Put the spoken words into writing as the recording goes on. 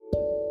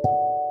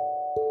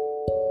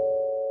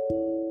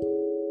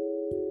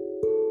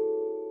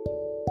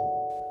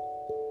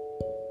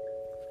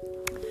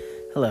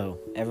Hello,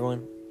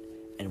 everyone,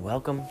 and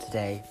welcome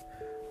today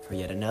for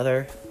yet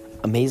another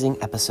amazing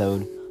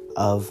episode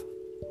of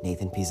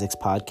Nathan P6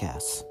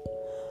 Podcasts.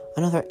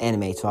 Another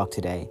anime talk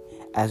today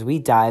as we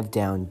dive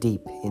down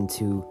deep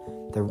into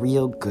the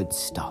real good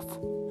stuff.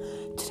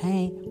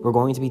 Today, we're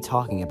going to be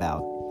talking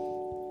about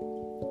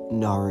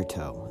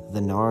Naruto, the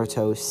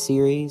Naruto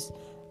series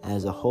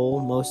as a whole.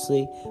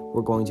 Mostly,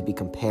 we're going to be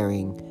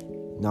comparing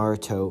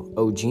Naruto,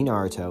 OG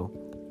Naruto,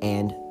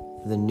 and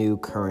the new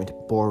current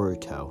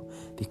Boruto,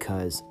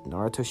 because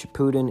Naruto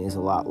Shippuden is a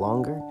lot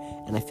longer,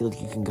 and I feel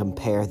like you can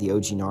compare the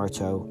OG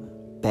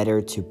Naruto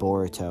better to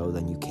Boruto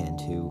than you can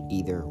to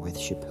either with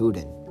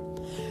Shippuden.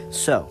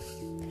 So,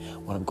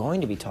 what I'm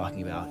going to be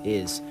talking about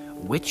is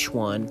which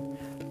one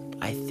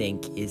I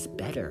think is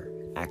better,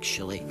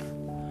 actually.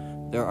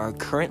 There are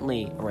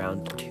currently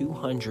around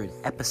 200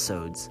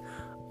 episodes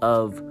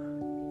of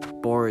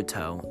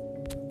Boruto,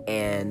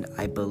 and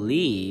I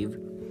believe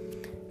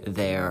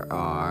there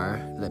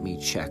are, let me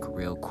check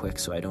real quick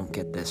so I don't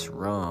get this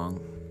wrong,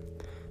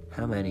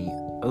 how many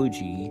OG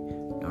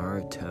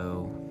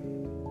Naruto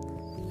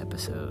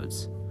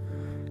episodes.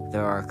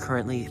 There are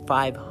currently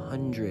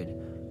 500.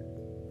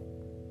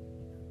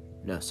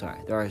 No, sorry.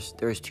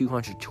 There's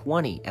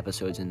 220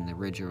 episodes in the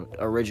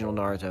original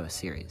Naruto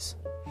series.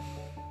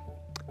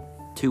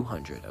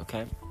 200,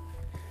 okay?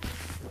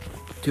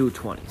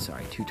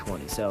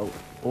 220. So,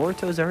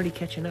 Boruto's already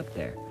catching up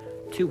there.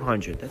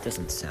 200, that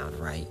doesn't sound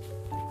right.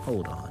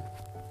 Hold on.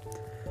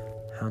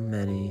 How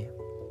many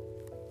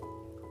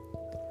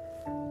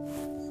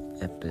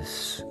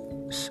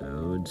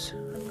episodes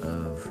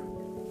of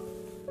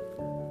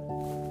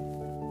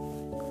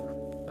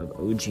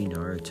OG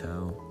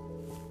Naruto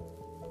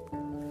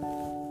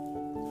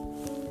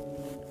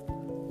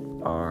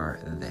are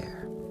there?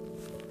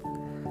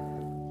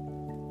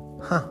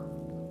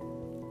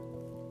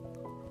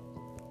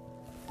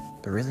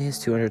 There really is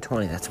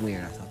 220. That's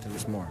weird. I thought there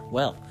was more.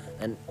 Well,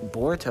 and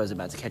Boruto is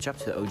about to catch up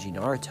to the OG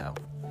Naruto.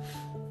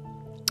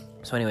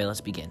 So anyway,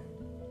 let's begin.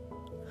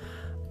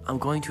 I'm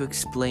going to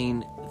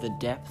explain the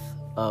depth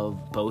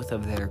of both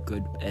of their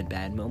good and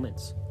bad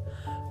moments.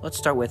 Let's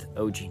start with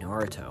OG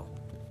Naruto,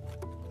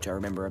 which I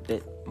remember a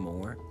bit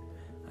more,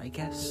 I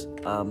guess.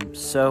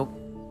 So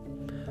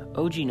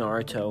OG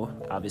Naruto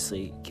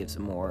obviously gives a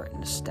more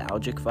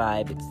nostalgic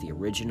vibe. It's the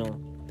original.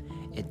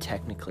 It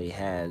technically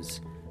has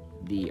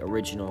the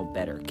original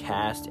better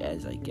cast,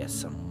 as I guess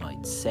some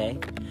might say.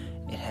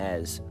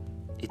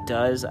 It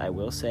does, I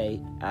will say,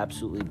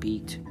 absolutely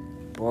beat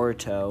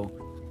Boruto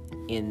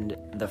in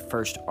the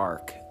first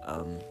arc.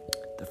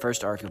 The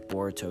first arc of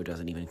Boruto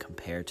doesn't even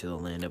compare to the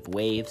Land of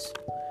Waves.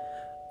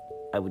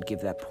 I would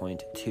give that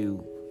point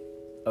to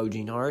OG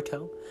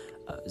Naruto.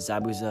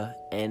 Zabuza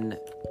and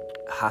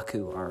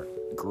Haku are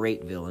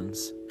great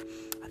villains.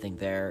 I think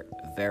they're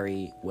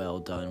very well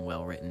done,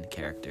 well written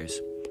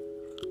characters.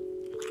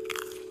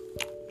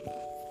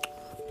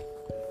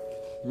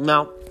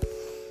 Now,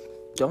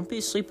 don't be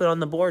sleeping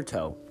on the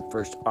Boruto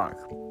first arc.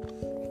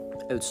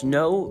 It's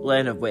no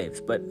Land of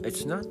Waves, but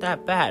it's not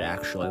that bad,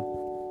 actually,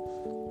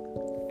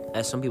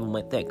 as some people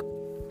might think.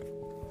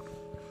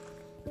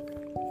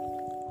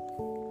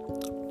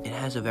 It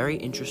has a very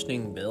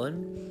interesting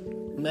villain,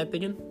 in my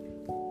opinion,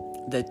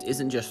 that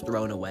isn't just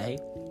thrown away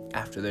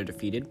after they're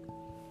defeated.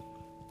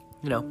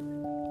 Now,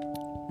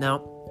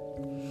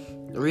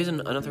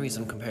 another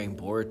reason I'm comparing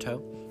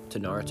Boruto to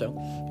Naruto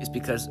is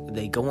because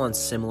they go on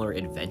similar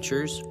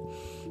adventures,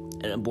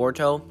 and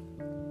Boruto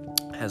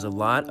has a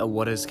lot of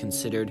what is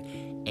considered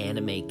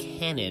anime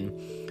canon,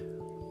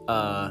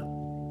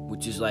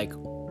 which is like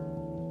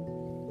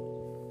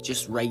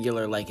just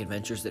regular like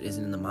adventures that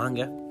isn't in the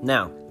manga.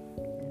 Now,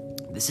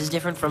 this is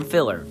different from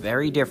filler,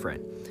 very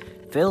different.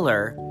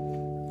 Filler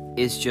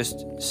is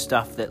just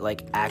stuff that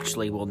like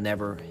actually will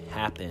never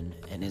happen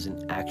and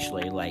isn't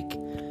actually like,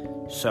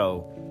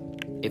 so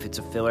if it's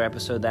a filler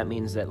episode, that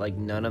means that like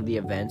none of the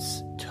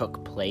events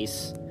took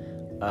place,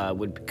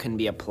 couldn't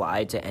be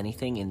applied to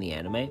anything in the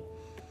anime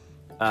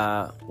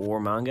or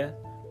manga,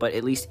 but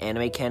at least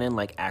anime canon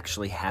like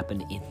actually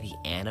happened in the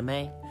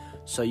anime,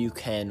 so you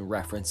can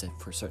reference it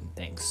for certain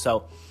things.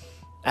 So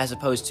as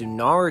opposed to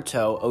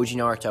Naruto, OG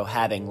Naruto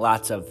having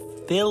lots of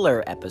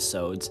filler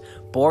episodes,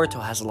 Boruto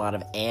has a lot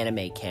of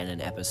anime canon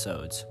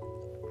episodes.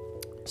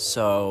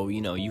 So,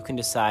 you can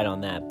decide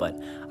on that, but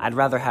I'd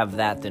rather have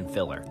that than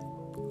filler.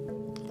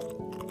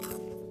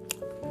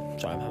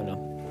 Sorry, I'm having a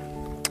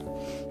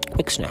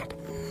quick snack.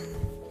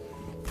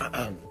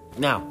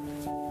 Now,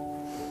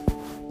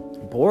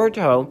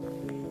 Boruto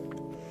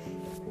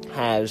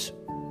has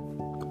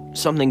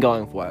something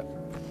going for it.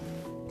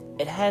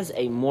 It has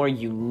a more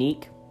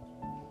unique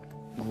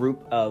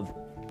group of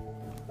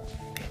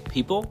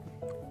people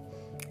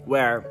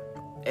where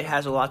it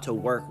has a lot to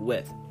work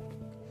with.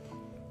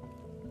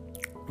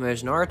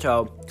 Whereas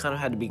Naruto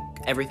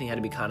everything had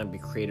to be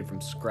created from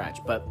scratch.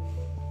 But,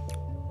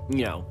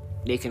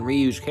 they can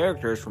reuse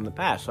characters from the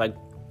past. Like,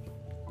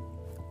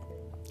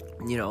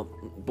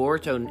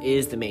 Boruto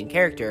is the main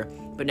character,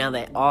 but now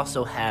they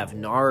also have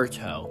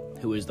Naruto,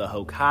 who is the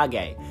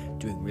Hokage,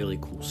 doing really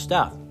cool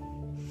stuff.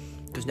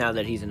 because now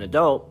that he's an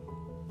adult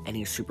and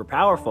he's super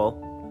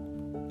powerful,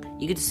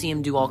 you get to see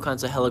him do all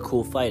kinds of hella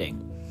cool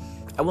fighting.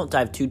 I won't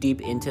dive too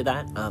deep into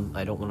that.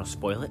 I don't want to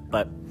spoil it,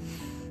 but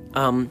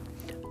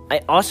I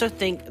also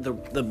think the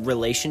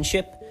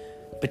relationship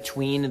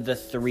between the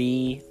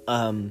three,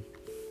 the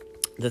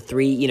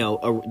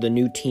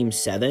new Team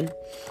 7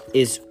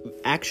 is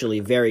actually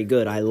very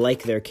good. I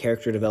like their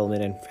character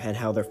development and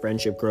how their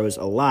friendship grows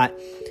a lot.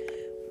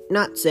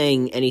 Not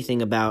saying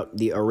anything about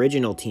the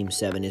original Team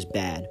 7 is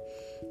bad.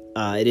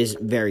 It is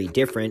very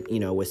different,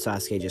 with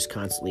Sasuke just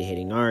constantly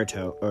hating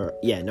Naruto,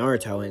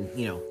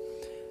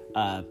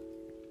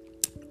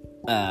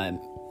 and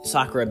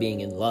Sakura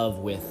being in love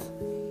with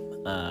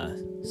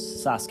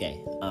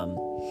Sasuke,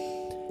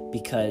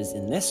 because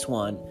in this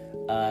one,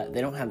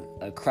 they don't have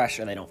a crush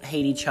or they don't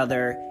hate each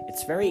other.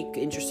 It's very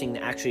interesting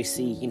to actually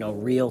see,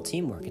 real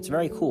teamwork. It's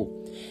very cool.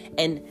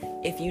 And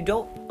if you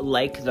don't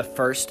like the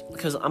first,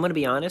 because I'm going to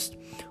be honest,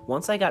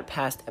 once I got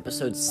past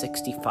episode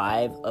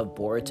 65 of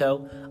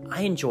Boruto,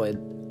 I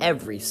enjoyed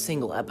every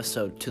single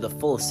episode to the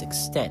fullest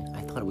extent.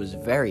 I thought it was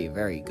very,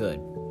 very good.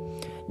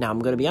 Now, I'm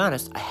going to be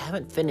honest, I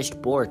haven't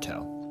finished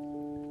Boruto.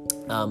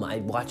 I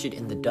watched it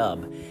in the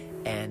dub,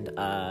 and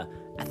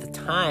at the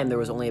time, there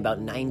was only about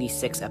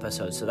 96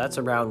 episodes, so that's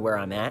around where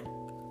I'm at.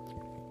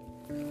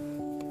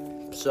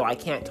 So I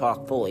can't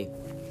talk fully,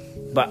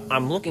 but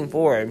I'm looking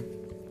forward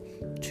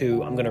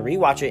to, I'm going to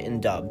rewatch it in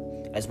dub,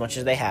 as much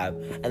as they have,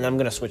 and then I'm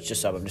going to switch to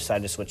sub. I've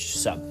decided to switch to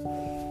sub.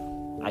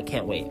 I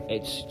can't wait.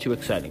 It's too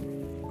exciting.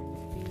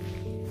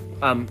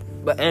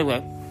 But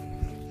anyway,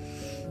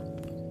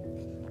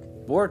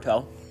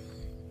 Boruto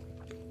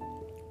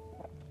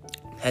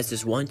has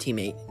this one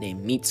teammate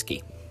named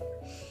Mitsuki.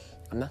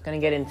 I'm not going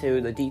to get into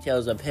the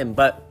details of him,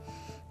 but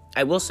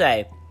I will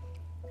say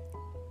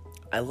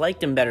I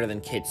liked him better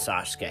than Kid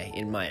Sasuke,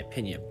 in my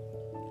opinion.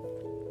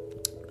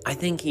 I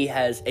think he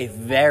has a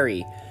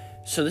very...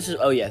 So this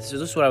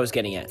is what I was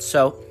getting at.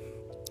 So,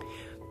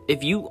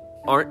 if you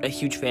aren't a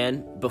huge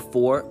fan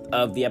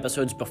of the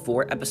episodes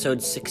before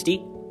episode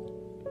 60,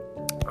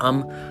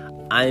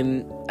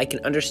 I can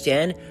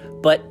understand,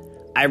 but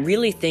I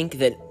really think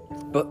that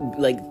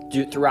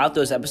throughout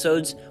those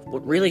episodes,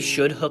 what really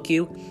should hook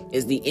you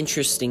is the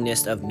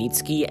interestingness of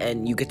Mitsuki,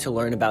 and you get to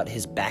learn about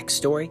his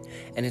backstory,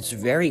 and it's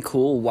very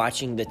cool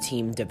watching the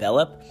team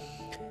develop.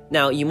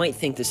 Now, you might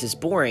think this is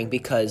boring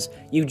because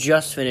you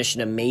just finished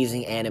an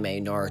amazing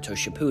anime, Naruto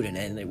Shippuden,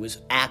 and it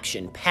was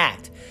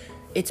action-packed.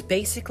 It's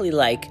basically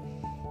like,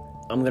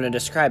 I'm going to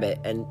describe it,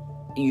 and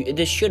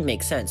this should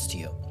make sense to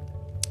you.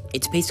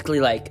 It's basically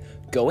like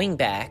going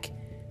back.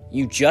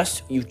 You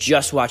just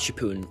watched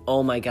Shippuden.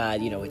 Oh my god,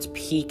 it's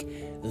peak.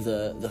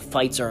 The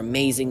fights are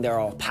amazing. They're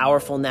all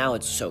powerful now.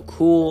 It's so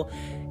cool.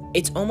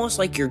 It's almost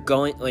like you're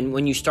going...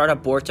 When you start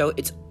up Boruto,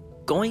 it's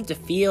going to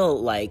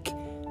feel like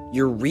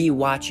you're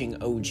rewatching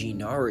OG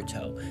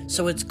Naruto.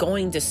 So it's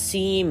going to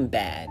seem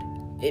bad.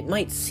 It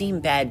might seem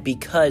bad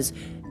because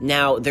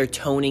now they're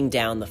toning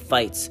down the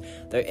fights.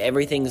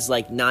 Everything's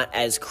not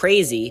as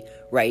crazy,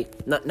 right?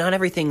 Not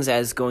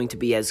everything's going to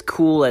be as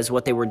cool as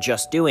what they were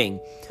just doing.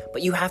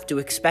 But you have to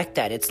expect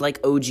that. It's like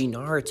OG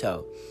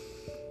Naruto.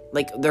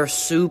 They're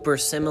super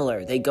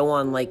similar. They go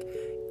on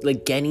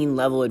Genin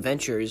level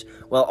adventures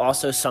while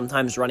also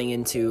sometimes running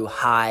into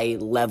high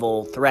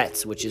level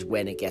threats, which is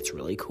when it gets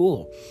really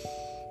cool.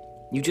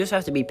 You just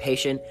have to be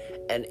patient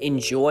and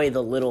enjoy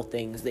the little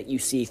things that you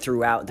see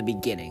throughout the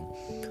beginning.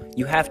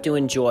 You have to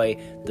enjoy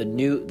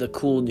the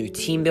cool new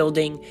team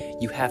building.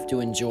 You have to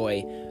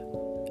enjoy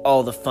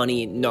all the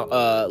funny,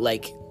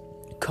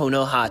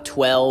 Konoha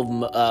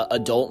 12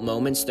 adult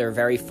moments. They're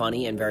very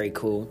funny and very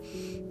cool.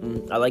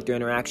 I like their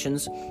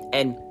interactions.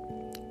 And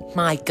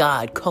my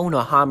god,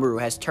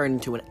 Konohamaru has turned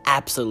into an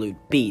absolute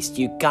beast.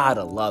 You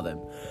gotta love him.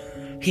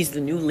 He's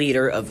the new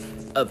leader of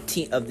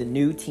the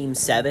new Team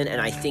 7,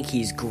 and I think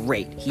he's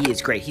great. He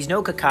is great. He's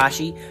no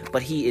Kakashi,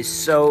 but he is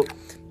so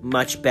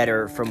much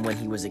better from when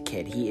he was a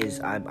kid.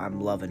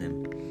 I'm loving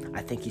him.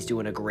 I think he's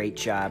doing a great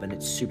job, and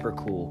it's super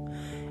cool.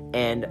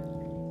 And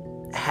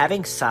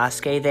having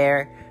Sasuke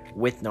there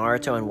with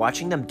Naruto and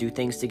watching them do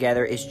things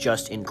together is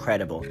just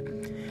incredible.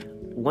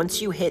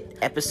 Once you hit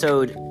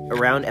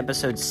around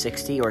episode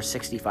 60 or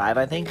 65,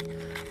 I think,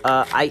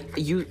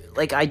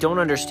 I don't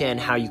understand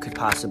how you could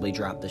possibly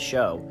drop the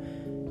show.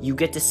 You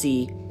get to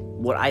see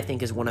what I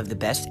think is one of the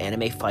best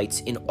anime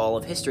fights in all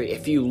of history.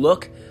 If you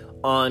look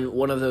on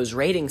one of those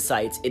rating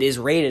sites, it is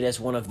rated as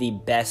one of the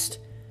best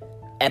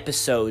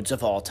episodes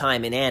of all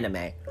time in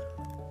anime.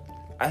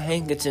 I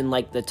think it's in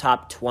the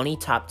top 20,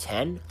 top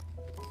 10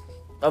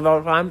 of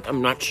all time.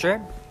 I'm not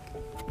sure.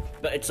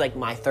 But it's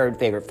my third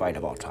favorite fight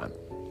of all time.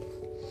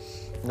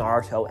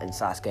 Naruto and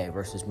Sasuke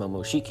versus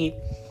Momoshiki.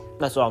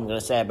 That's all I'm going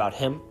to say about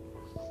him.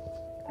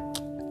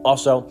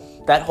 Also,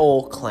 that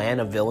whole clan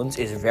of villains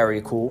is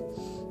very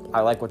cool. I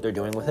like what they're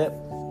doing with it.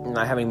 And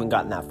I haven't even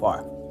gotten that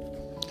far.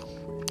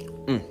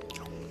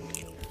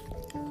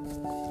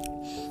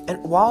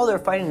 And while they're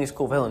fighting these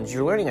cool villains,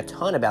 you're learning a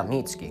ton about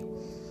Mitsuki.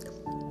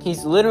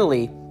 He's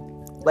literally,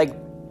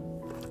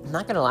 I'm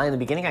not going to lie, in the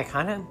beginning, I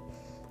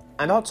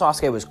I thought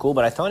Sasuke was cool,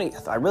 but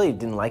I really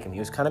didn't like him. He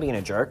was kind of being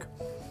a jerk.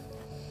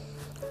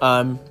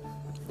 And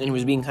he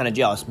was being kind of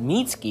jealous.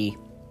 Mitsuki,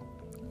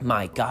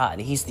 my God,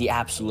 he's the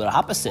absolute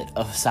opposite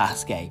of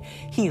Sasuke.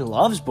 He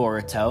loves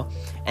Boruto,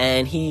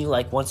 and he,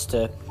 like, wants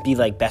to be,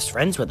 like, best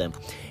friends with him.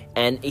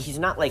 And he's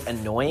not, like,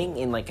 annoying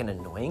in, like, an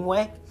annoying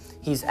way.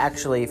 He's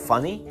actually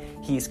funny,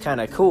 he's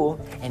kind of cool,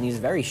 and he's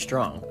very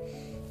strong.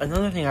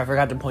 Another thing I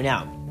forgot to point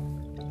out.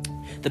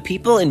 The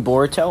people in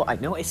Boruto, I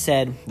know I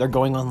said they're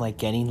going on, like,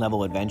 Genin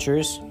level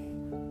adventures.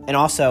 And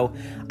also,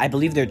 I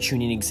believe their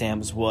Chunin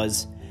exams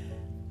was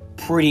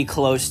pretty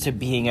close to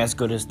being as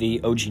good as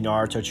the OG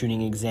Naruto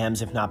Chunin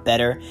exams, if not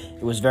better.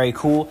 It was very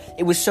cool.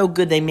 It was so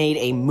good they made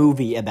a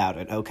movie about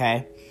it,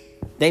 okay?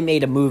 They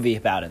made a movie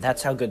about it.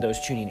 That's how good those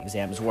Chunin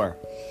exams were.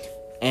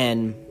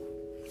 And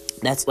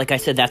that's, like I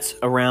said, that's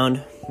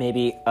around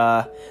maybe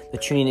the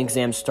Chunin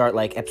exams start,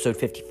 like, episode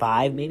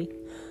 55, maybe.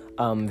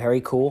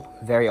 Very cool,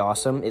 very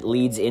awesome. It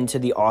leads into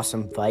the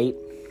awesome fight.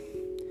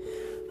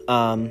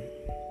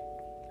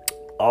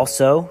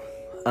 Also,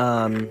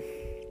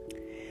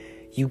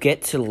 you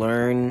get to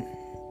learn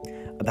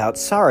about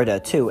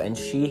Sarada, too, and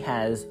she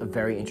has a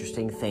very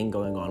interesting thing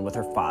going on with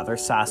her father,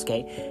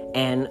 Sasuke,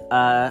 and,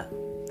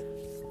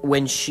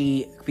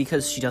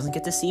 because she doesn't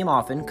get to see him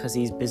often, because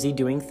he's busy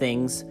doing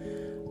things,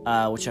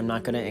 which I'm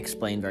not going to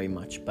explain very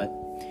much, but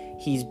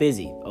he's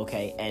busy,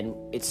 okay? And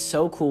it's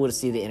so cool to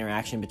see the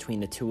interaction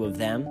between the two of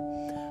them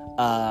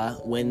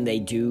when they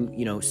do,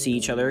 see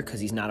each other,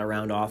 because he's not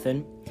around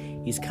often.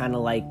 He's kind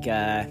of like,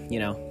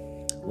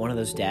 one of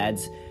those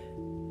dads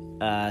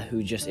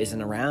who just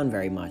isn't around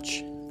very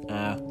much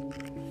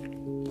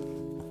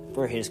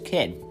for his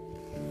kid.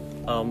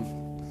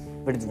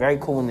 But it's very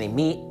cool when they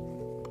meet.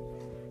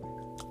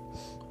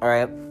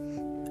 Alright,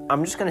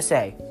 I'm just going to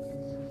say,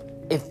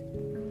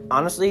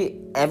 honestly,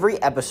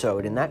 every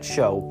episode in that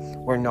show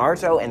where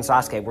Naruto and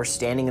Sasuke were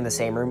standing in the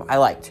same room, I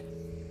liked.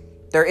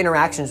 Their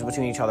interactions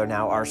between each other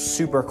now are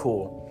super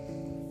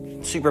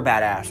cool. Super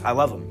badass. I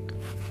love them.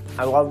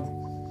 I love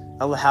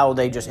how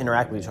they just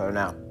interact with each other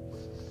now.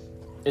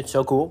 It's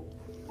so cool.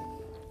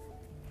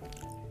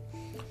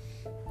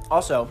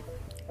 Also,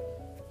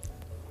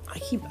 I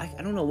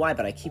don't know why,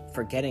 but I keep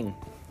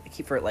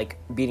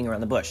beating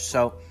around the bush.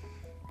 So,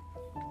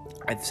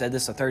 I've said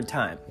this a third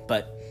time,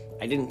 but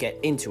I didn't get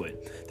into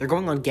it. They're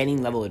going on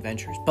Genin level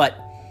adventures, but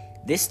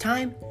this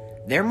time,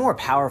 they're more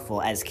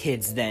powerful as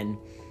kids than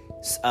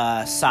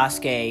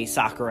Sasuke,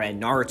 Sakura, and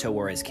Naruto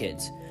were as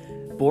kids.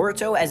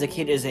 Boruto as a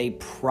kid is a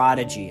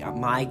prodigy.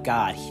 My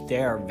God,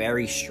 they are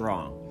very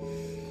strong.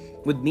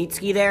 With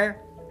Mitsuki there,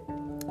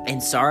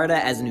 and Sarada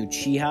as an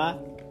Uchiha,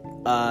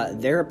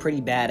 they're a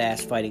pretty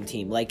badass fighting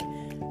team. Like,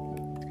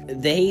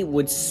 they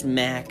would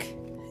smack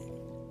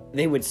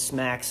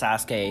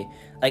Sasuke.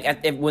 Like,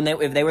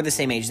 if they were the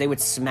same age, they would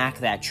smack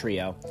that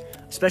trio.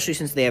 Especially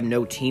since they have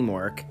no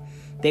teamwork.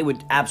 They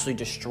would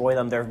absolutely destroy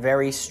them. They're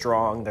very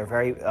strong. They're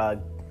very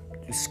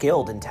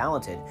skilled and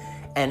talented.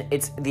 And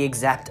it's the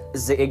exact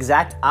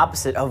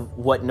opposite of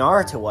what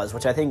Naruto was,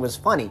 which I think was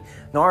funny.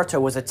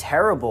 Naruto was a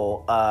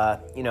terrible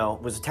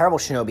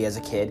shinobi as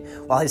a kid,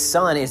 while his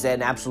son is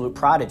an absolute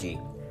prodigy.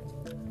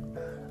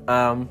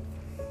 And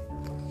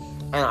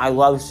I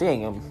love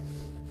seeing him.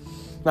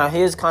 Now, he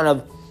is kind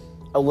of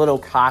a little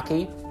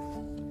cocky,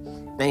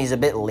 and he's a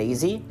bit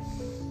lazy,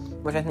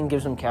 which I think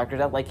gives him character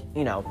depth. Like,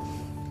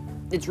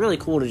 it's really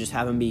cool to just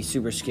have him be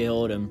super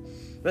skilled,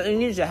 but he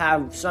needs to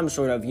have some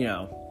sort of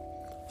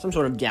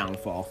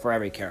downfall for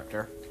every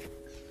character.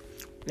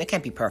 They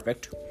can't be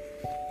perfect.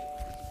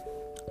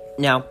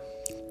 Now,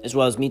 as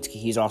well as Mitsuki,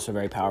 he's also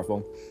very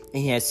powerful,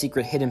 and he has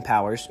secret hidden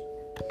powers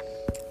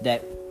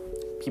that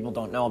people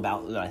don't know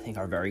about that I think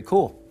are very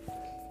cool.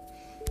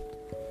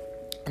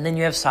 And then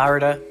you have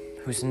Sarada,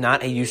 who's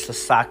not a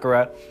useless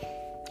Sakura.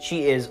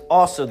 She is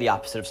also the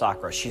opposite of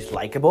Sakura. She's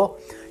likable.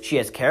 She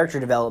has character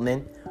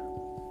development.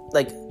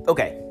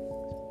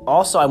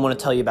 Also, I want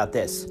to tell you about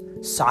this.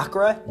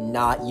 Sakura,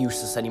 not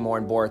useless anymore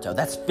in Boruto.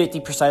 That's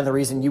 50% of the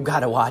reason you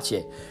gotta watch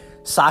it.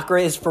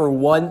 Sakura is for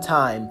once,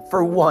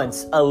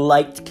 a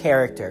liked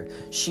character.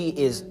 She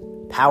is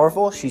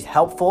powerful. She's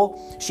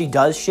helpful. She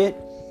does shit.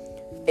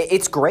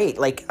 It's great.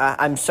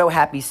 I'm so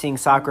happy seeing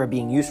Sakura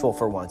being useful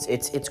for once.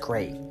 It's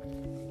great.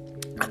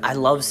 I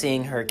love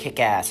seeing her kick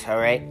ass,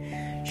 alright?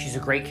 She's a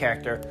great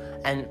character.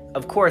 And,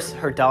 of course,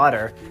 her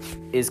daughter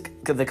is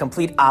the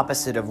complete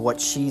opposite of what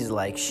she's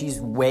like.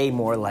 She's way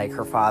more like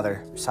her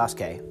father,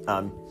 Sasuke,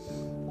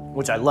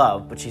 which I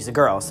love, but she's a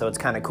girl, so it's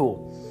kind of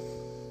cool.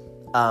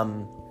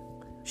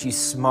 She's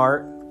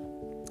smart,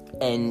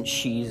 and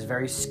she's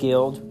very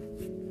skilled,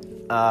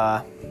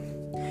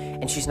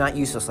 and she's not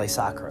useless like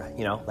Sakura,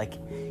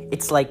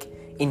 It's like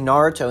in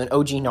Naruto, in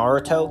OG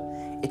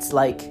Naruto, it's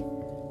like,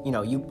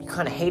 you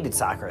kind of hated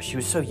Sakura. She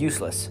was so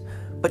useless.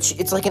 But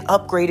it's like an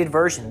upgraded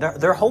version.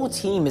 Their whole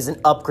team is an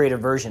upgraded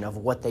version of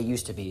what they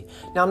used to be.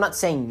 Now, I'm not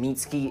saying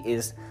Mitsuki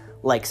is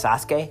like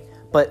Sasuke,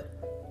 but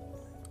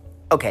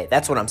okay,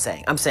 that's what I'm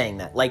saying. I'm saying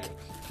that.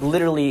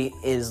 Literally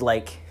is,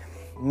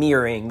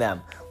 mirroring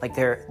them.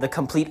 They're the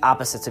complete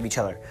opposites of each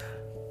other.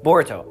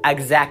 Boruto,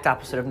 exact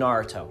opposite of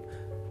Naruto.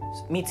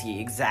 Mitsuki,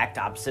 exact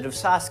opposite of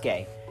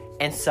Sasuke.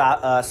 And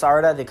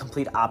Sarada, the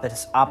complete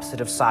opposite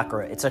of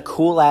Sakura. It's a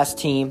cool-ass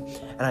team,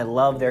 and I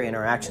love their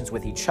interactions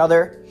with each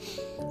other.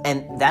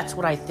 And that's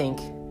what I think,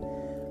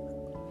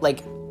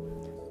 like,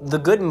 the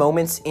good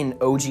moments in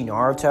OG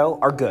Naruto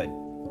are good.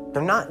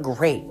 They're not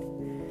great.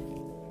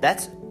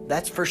 That's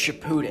for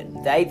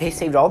Shippuden. They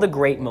saved all the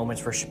great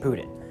moments for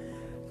Shippuden.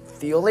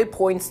 The only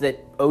points that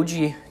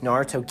OG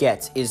Naruto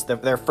gets is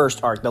their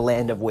first arc, the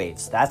Land of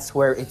Waves. That's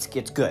where it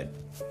gets good.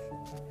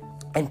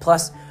 And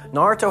plus,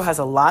 Naruto has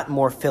a lot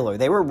more filler.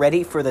 They were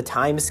ready for the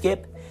time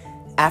skip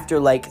after,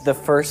 like, the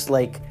first,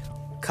 like,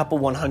 couple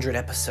 100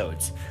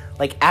 episodes.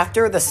 Like,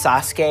 after the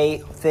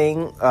Sasuke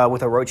thing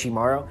with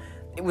Orochimaru,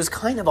 it was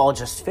kind of all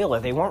just filler.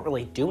 They weren't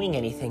really doing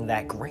anything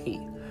that great.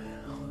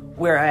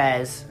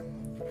 Whereas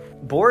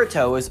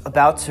Boruto is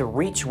about to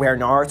reach where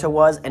Naruto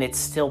was, and it's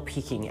still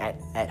peaking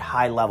at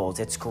high levels.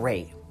 It's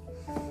great.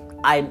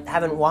 I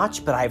haven't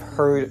watched, but I've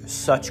heard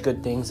such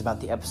good things about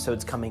the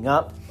episodes coming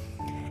up.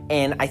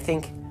 And I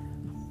think,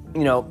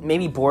 you know,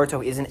 maybe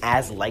Boruto isn't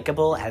as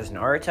likable as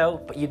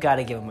Naruto, but you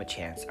gotta give him a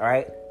chance,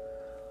 alright?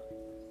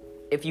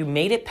 If you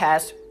made it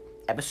past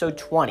episode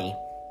 20,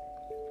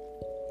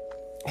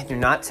 and you're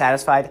not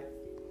satisfied,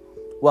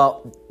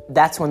 well,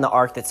 that's when the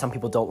arc that some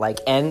people don't like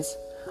ends.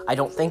 I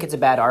don't think it's a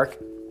bad arc.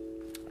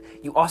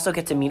 You also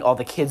get to meet all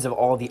the kids of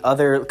all the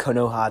other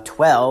Konoha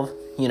 12,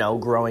 you know,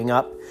 growing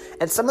up.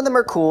 And some of them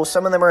are cool,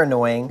 some of them are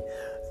annoying.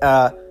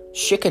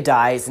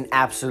 Shikadai is an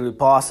absolute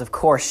boss. Of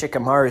course,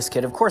 Shikamaru's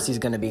kid. Of course he's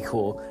going to be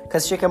cool,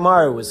 because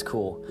Shikamaru was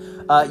cool.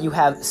 You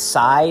have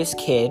Sai's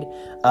kid.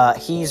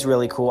 He's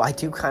really cool. I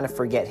do kind of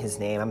forget his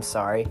name. I'm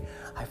sorry.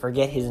 I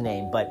forget his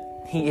name, but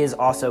he is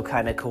also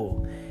kind of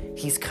cool.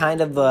 He's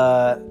kind of,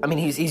 I mean,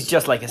 he's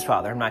just like his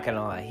father. I'm not going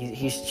to lie.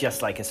 He's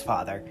just like his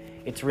father.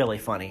 It's really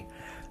funny.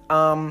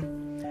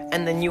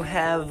 And then you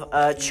have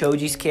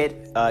Choji's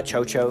kid,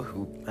 Chocho,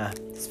 who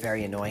is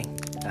very annoying.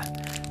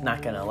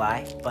 Not gonna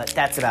lie, but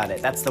that's about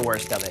it. That's the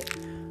worst of it.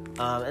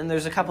 And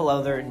there's a couple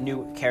other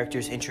new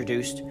characters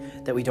introduced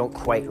that we don't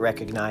quite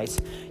recognize.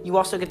 You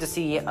also get to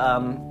see,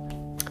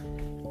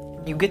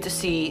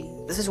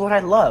 this is what I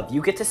love.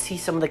 You get to see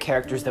some of the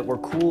characters that were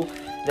cool,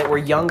 that were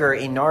younger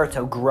in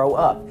Naruto grow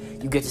up.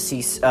 You get to see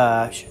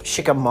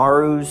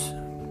Shikamaru's,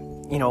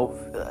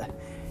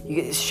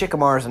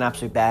 Shikamaru's an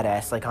absolute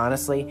badass. Like,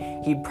 honestly,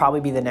 he'd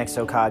probably be the next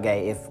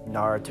Hokage if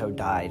Naruto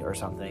died or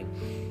something,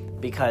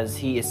 because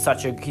he's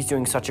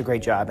doing such a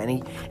great job,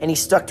 and he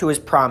stuck to his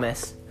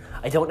promise.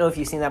 I don't know if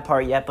you've seen that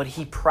part yet, but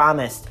he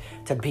promised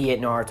to be at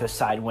Naruto's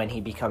side when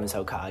he becomes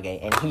Hokage,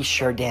 and he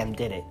sure damn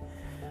did it.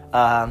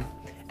 And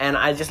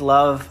I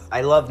love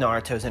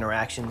Naruto's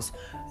interactions,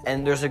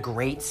 and there's a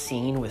great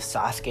scene with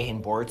Sasuke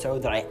and Boruto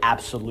that I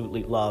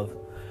absolutely love,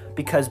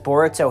 because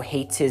Boruto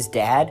hates his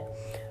dad,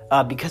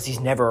 because he's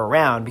never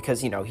around,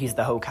 because, he's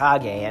the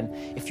Hokage. And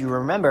if you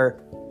remember,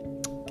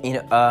 in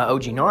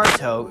OG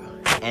Naruto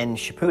and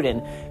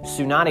Shippuden,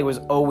 Tsunade was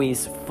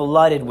always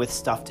flooded with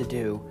stuff to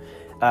do.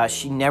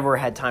 She never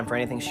had time for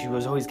anything. She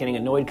was always getting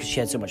annoyed because she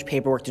had so much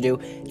paperwork to do.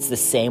 It's the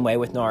same way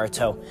with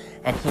Naruto.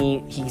 And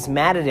he's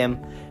mad at him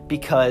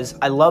because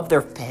I love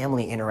their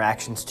family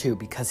interactions too,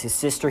 because his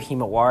sister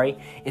Himawari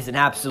is an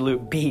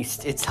absolute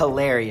beast. It's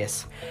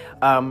hilarious.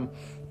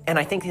 And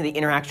I think the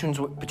interactions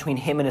between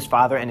him and his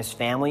father and his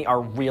family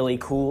are really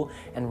cool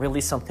and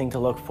really something to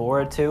look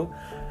forward to.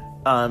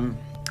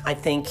 I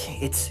think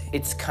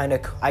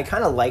I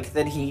kind of like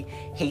that he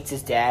hates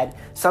his dad.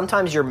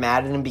 Sometimes you're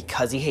mad at him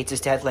because he hates his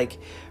dad.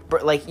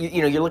 You're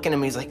looking at him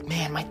and he's like,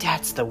 man, my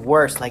dad's the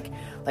worst.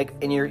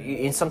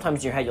 And sometimes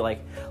in your head you're like,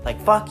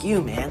 fuck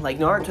you, man. Like,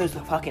 Naruto's the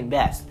fucking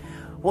best.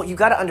 Well, you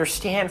got to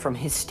understand from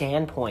his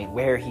standpoint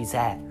where he's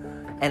at.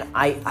 And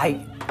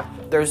I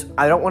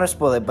don't want to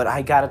spoil it, but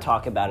I got to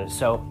talk about it.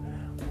 So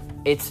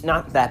it's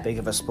not that big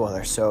of a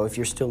spoiler. So if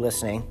you're still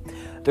listening,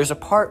 there's a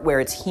part where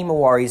it's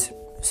Boruto's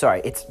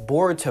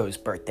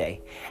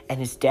birthday, and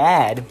his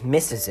dad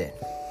misses it.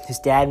 His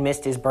dad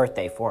missed his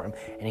birthday for him,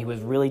 and he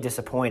was really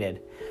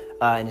disappointed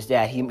in his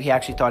dad. He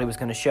actually thought he was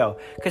going to show,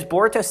 because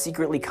Boruto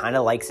secretly kind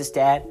of likes his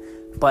dad,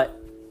 but,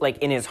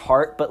 in his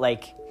heart, but,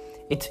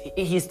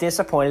 he's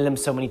disappointed him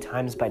so many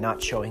times by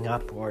not showing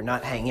up or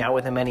not hanging out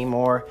with him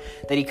anymore,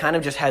 that he kind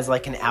of just has,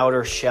 an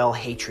outer shell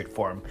hatred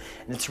for him.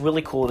 And it's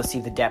really cool to see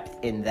the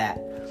depth in that,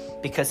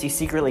 because he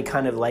secretly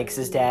kind of likes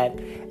his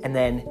dad, and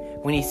then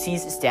when he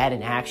sees his dad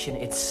in action,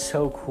 it's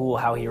so cool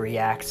how he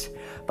reacts.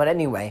 But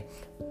anyway,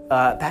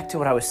 back to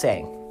what I was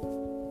saying.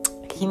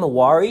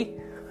 Himawari,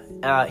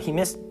 he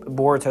missed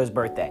Boruto's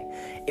birthday.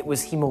 It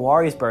was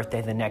Himawari's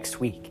birthday the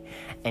next week,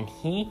 and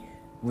he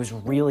was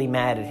really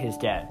mad at his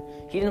dad.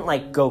 He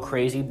didn't, go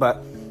crazy,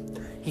 but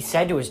he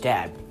said to his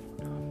dad,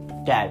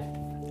 Dad,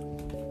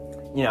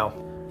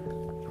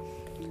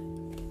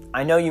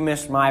 I know you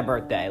missed my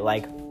birthday,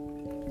 I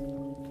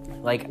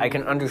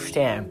can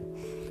understand,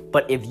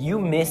 but if you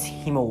miss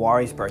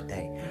Himawari's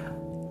birthday,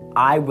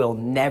 I will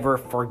never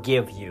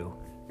forgive you.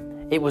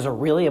 It was a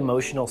really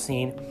emotional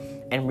scene,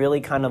 and really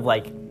kind of,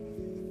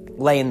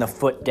 laying the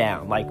foot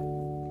down,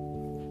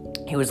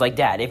 he was like,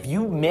 Dad, if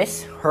you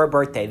miss her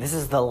birthday, this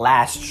is the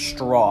last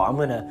straw. I'm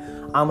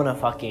gonna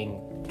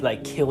fucking,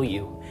 like, kill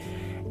you.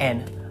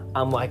 And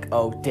I'm like,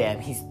 oh, damn,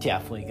 he's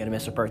definitely gonna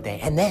miss her birthday.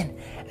 And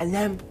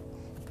then,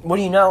 what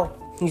do you know?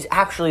 He's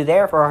actually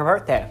there for her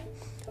birthday.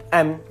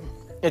 And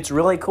it's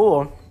really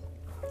cool.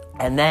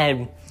 And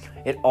then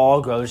it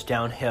all goes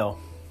downhill.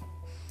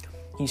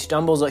 He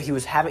stumbles, he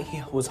was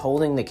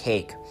holding the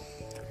cake,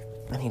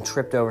 and he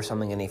tripped over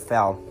something and he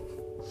fell.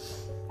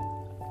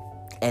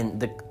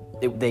 And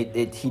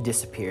he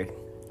disappeared.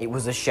 It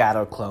was a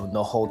shadow clone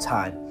the whole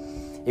time.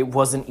 It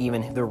wasn't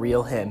even the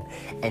real him.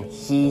 And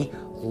he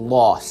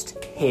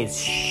lost his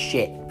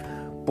shit.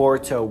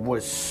 Boruto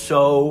was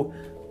so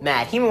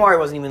mad. Himawari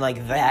wasn't even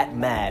like that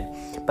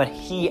mad, but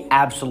he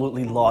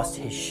absolutely lost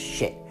his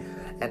shit.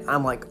 And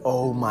I'm like,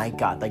 oh my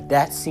god, like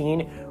that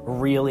scene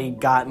really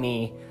got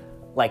me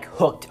like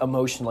hooked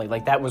emotionally.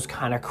 Like that was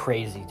kind of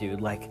crazy, dude.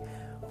 Like,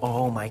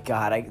 oh my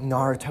god,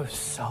 Naruto's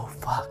so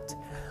fucked.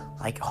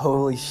 Like,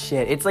 holy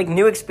shit. It's like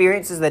new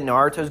experiences that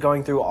Naruto's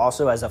going through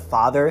also as a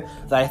father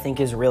that I think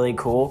is really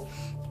cool.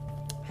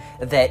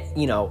 That,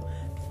 you know,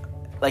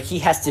 like he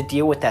has to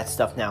deal with that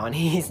stuff now, and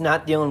he's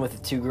not dealing with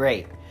it too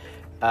great.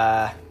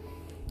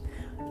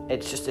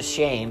 It's just a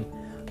shame.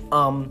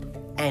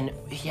 And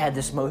he had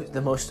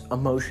the most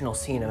emotional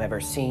scene I've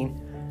ever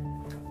seen.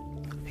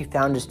 He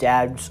found his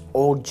dad's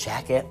old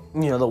jacket,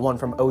 you know, the one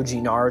from OG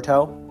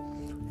Naruto.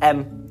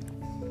 And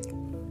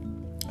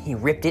he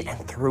ripped it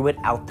and threw it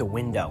out the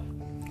window.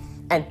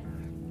 And,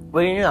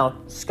 well, you know,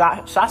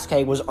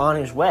 Sasuke was on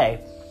his way,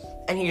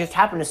 and he just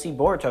happened to see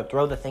Boruto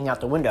throw the thing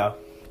out the window,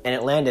 and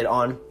it landed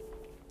on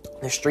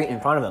the street in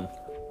front of him.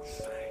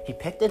 He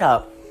picked it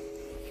up.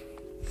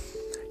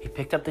 He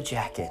picked up the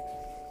jacket.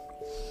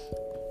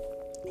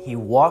 He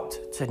walked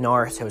to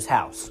Naruto's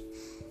house.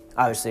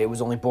 Obviously, it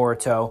was only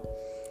Boruto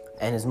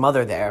and his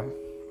mother there,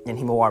 and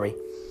Himawari.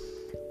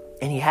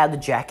 And he had the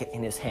jacket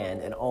in his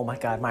hand, and oh my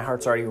god, my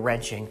heart's already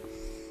wrenching.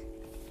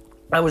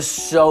 I was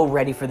so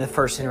ready for the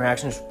first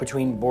interactions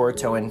between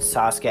Boruto and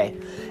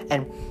Sasuke.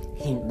 And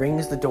he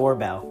rings the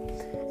doorbell,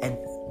 and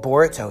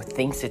Boruto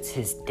thinks it's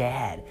his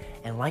dad.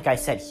 And like I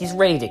said, he's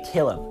ready to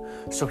kill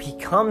him. So he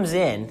comes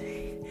in,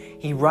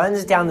 he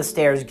runs down the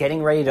stairs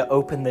getting ready to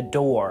open the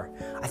door.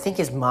 I think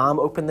his mom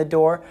opened the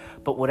door,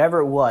 but whatever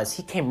it was,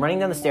 he came running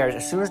down the stairs.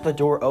 As soon as the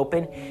door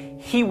opened,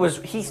 he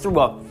threw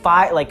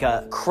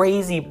a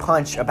crazy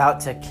punch about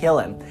to kill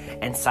him,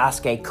 and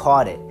Sasuke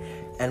caught it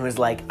and was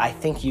like, I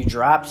think you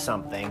dropped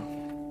something.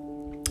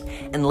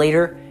 And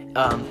later,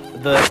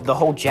 the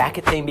whole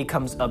jacket thing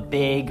becomes a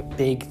big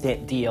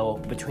deal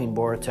between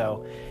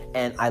Boruto.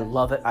 And I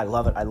love it.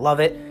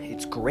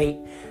 It's great.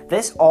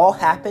 This all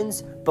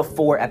happens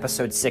before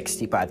episode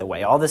 60, by the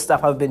way. All this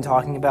stuff I've been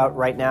talking about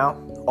right now,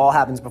 all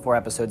happens before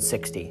episode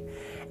 60.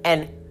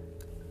 And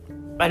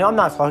I know I'm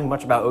not talking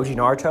much about OG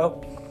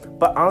Naruto,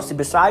 but honestly,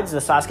 besides the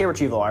Sasuke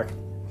retrieval arc,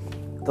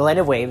 the Land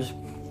of Waves,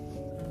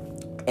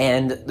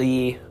 and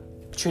the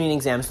Chunin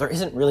exams, there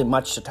isn't really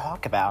much to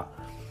talk about.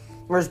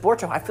 Whereas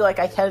Boruto, I feel like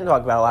I can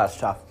talk about a lot of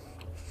stuff.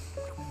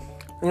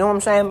 You know what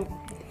I'm saying?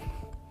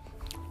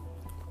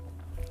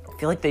 I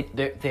feel like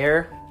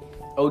their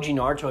OG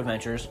Naruto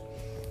adventures,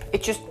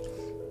 it just,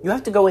 you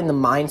have to go in the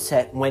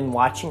mindset when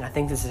watching. I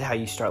think this is how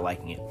you start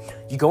liking it.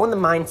 You go in the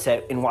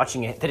mindset in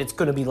watching it that it's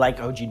going to be like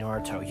OG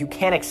Naruto. You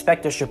can't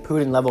expect a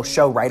Shippuden level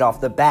show right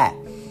off the bat.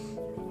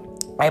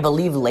 I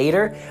believe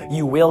later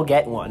you will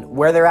get one.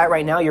 Where they're at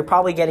right now, you're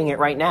probably getting it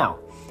right now.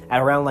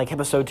 At around like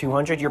episode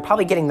 200, you're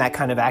probably getting that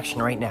kind of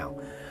action right now.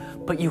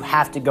 But you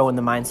have to go in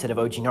the mindset of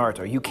OG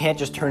Naruto. You can't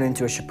just turn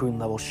into a Shippuden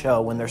level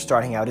show when they're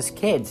starting out as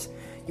kids.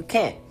 You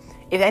can't.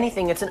 If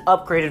anything, it's an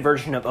upgraded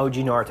version of OG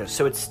Naruto,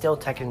 so it's still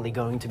technically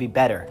going to be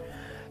better.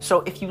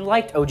 So if you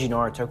liked OG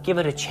Naruto, give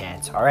it a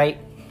chance, alright?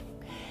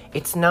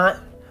 It's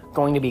not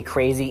going to be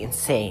crazy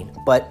insane,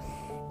 but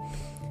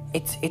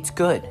it's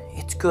good.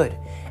 It's good.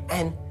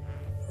 And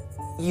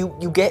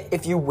you get,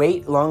 if you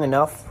wait long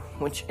enough,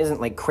 which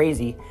isn't like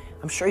crazy,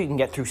 I'm sure you can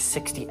get through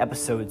 60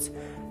 episodes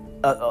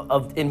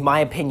of, in my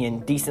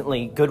opinion,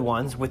 decently good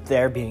ones, with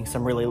there being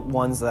some really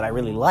ones that I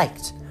really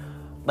liked.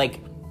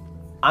 Like,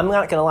 I'm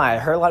not gonna lie, I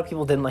heard a lot of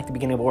people didn't like the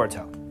beginning of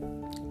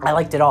Boruto. I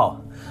liked it all.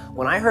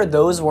 When I heard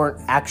those weren't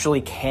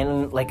actually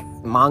canon, like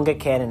manga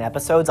canon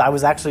episodes, I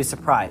was actually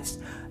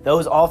surprised.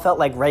 Those all felt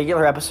like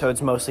regular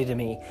episodes mostly to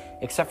me,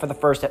 except for the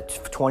first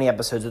 20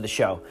 episodes of the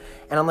show.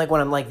 And I'm like, when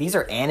I'm like, these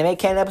are anime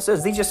canon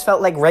episodes, these just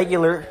felt like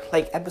regular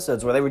like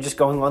episodes where they were just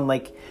going on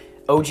like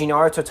OG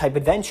Naruto type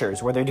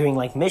adventures where they're doing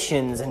like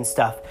missions and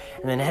stuff,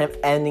 and then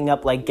ending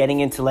up like getting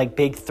into like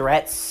big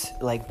threats,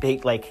 like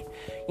big, like,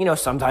 you know,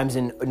 sometimes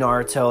in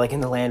Naruto, like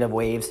in the Land of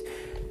Waves,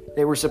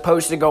 they were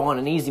supposed to go on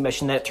an easy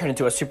mission that turned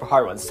into a super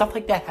hard one. Stuff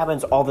like that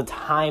happens all the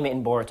time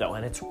in Boruto,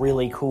 and it's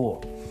really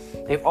cool.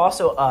 They've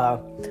also,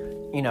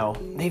 you know,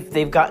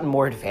 they've gotten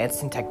more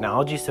advanced in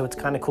technology, so it's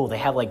kind of cool. They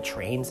have like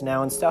trains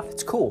now and stuff.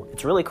 It's cool.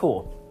 It's really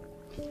cool.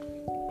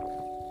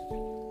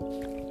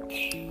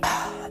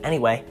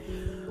 Anyway,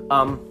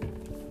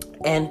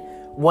 and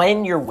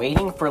when you're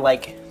waiting for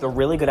like the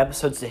really good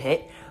episodes to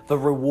hit, The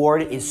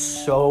reward is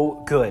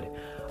so good.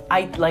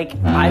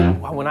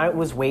 When I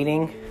was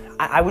waiting,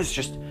 I was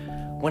just,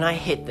 when I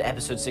hit the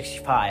episode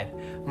 65,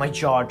 my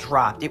jaw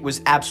dropped. It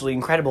was absolutely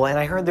incredible, and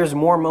I heard there's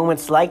more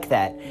moments like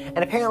that. And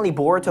apparently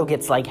Boruto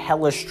gets,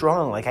 hella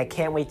strong. I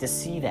can't wait to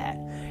see that.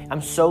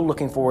 I'm so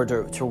looking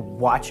forward to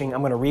watching.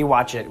 I'm going to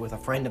rewatch it with a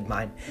friend of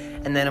mine,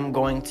 and then I'm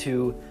going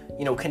to,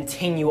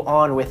 continue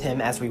on with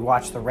him as we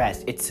watch the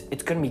rest. It's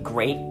going to be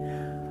great.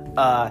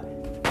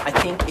 I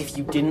think if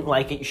you didn't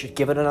like it, you should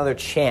give it another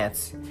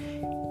chance.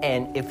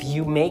 And if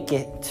you make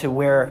it to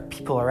where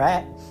people are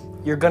at,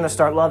 you're going to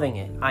start loving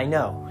it. I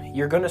know.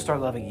 You're going to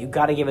start loving it. You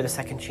got to give it a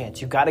second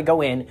chance. You got to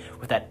go in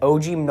with that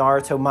OG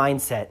Naruto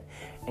mindset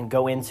and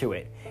go into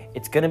it.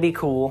 It's going to be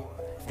cool.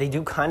 They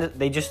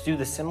just do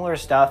the similar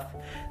stuff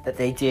that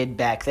they did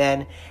back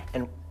then.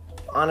 And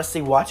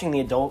honestly, watching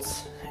the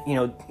adults,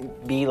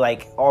 be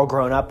all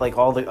grown up, like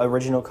all the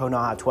original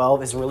Konoha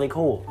 12 is really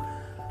cool.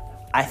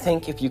 I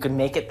think if you can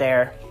make it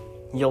there,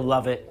 you'll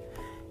love it.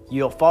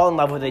 You'll fall in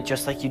love with it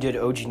just like you did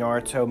OG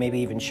Naruto, maybe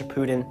even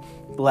Shippuden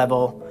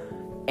level.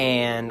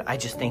 And I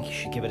just think you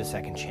should give it a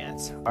second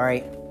chance, all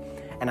right?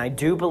 And I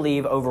do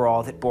believe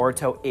overall that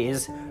Boruto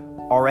is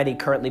already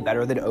currently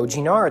better than OG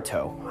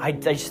Naruto. I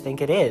just think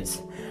it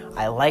is.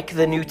 I like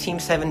the new Team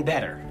 7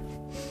 better.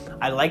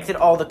 I like that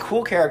all the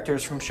cool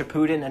characters from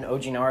Shippuden and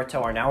OG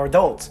Naruto are now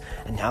adults,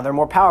 and now they're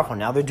more powerful.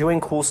 Now they're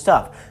doing cool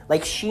stuff.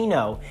 Like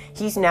Shino,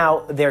 he's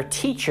now their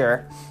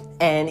teacher,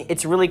 and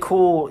it's really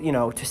cool,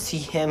 to see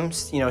him,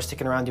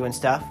 sticking around doing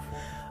stuff.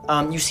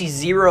 You see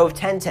Zero of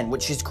Tenten,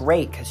 which is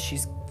great, because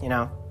she's,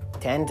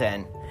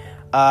 Tenten.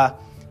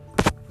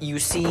 You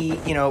see,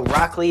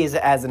 Rock Lee is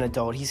as an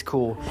adult. He's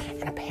cool.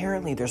 And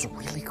apparently there's a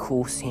really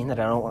cool scene that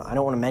I don't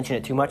want to mention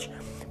it too much,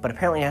 but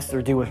apparently it has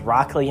to do with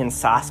Rock Lee and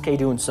Sasuke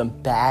doing some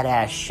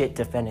badass shit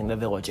defending the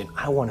village, and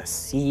I want to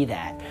see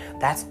that.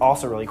 That's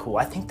also really cool.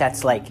 I think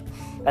that's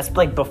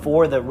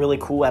before the really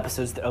cool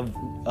episodes of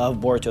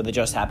Boruto that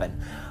just happened.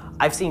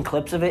 I've seen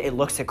clips of it. It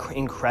looks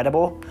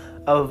incredible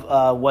of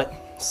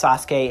what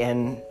Sasuke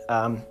and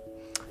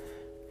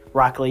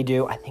Rock Lee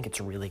do. I think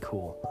it's really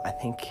cool. I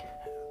think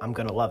I'm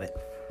going to love it.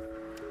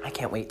 I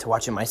can't wait to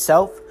watch it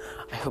myself.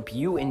 I hope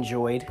you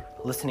enjoyed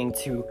listening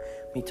to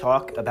me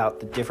talk about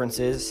the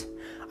differences.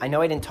 I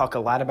know I didn't talk a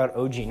lot about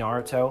OG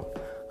Naruto.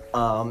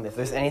 If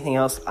there's anything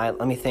else,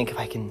 let me think if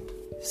I can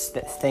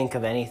think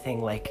of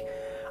anything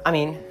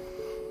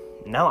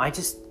no, I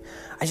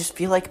just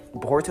feel like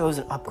Boruto is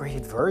an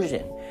upgraded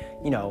version.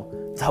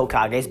 The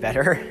Hokage's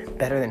better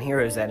than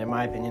Hiruzen, in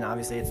my opinion.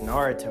 Obviously, it's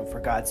Naruto, for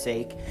God's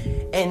sake.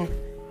 And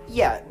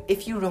yeah,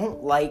 if you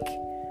don't like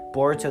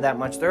Boruto that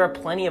much, there are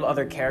plenty of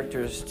other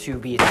characters to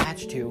be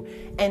attached to.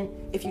 And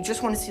if you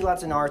just want to see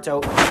lots of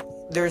Naruto,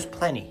 there's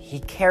plenty. He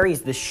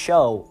carries the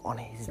show on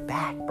his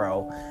back,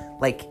 bro.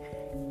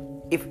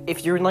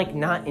 If you're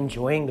not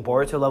enjoying the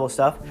Boruto level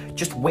stuff,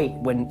 just wait.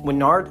 When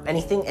Naruto,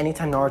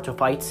 anytime Naruto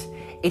fights,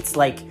 it's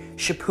like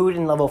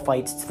Shippuden level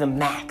fights to the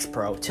max,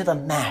 bro. To the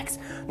max.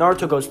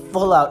 Naruto goes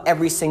full out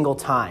every single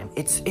time.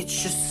 It's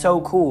just so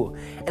cool.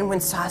 And when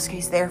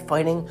Sasuke's there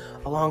fighting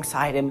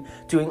alongside him,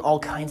 doing all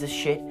kinds of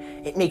shit,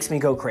 it makes me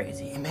go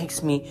crazy.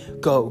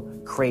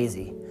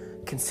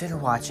 Consider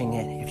watching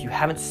it. If you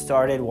haven't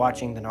started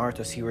watching the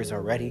Naruto series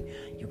already,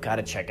 you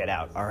gotta check it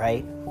out,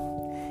 alright?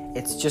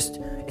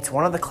 It's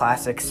one of the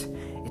classics.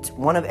 It's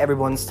one of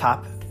everyone's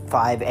top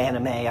 5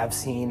 anime I've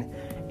seen.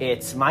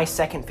 It's my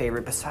second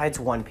favorite besides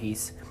One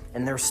Piece,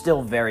 and they're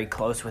still very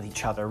close with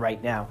each other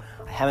right now.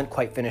 I haven't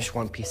quite finished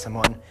One Piece. I'm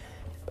on,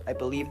 I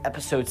believe,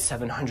 episode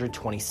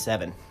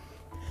 727.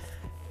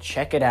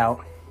 Check it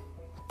out.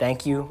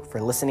 Thank you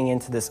for listening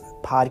into this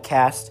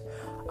podcast.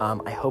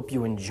 I hope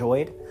you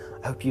enjoyed.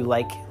 I hope you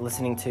like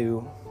listening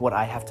to what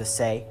I have to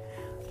say.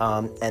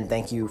 And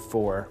thank you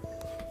for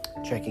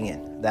checking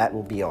in. That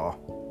will be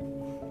all.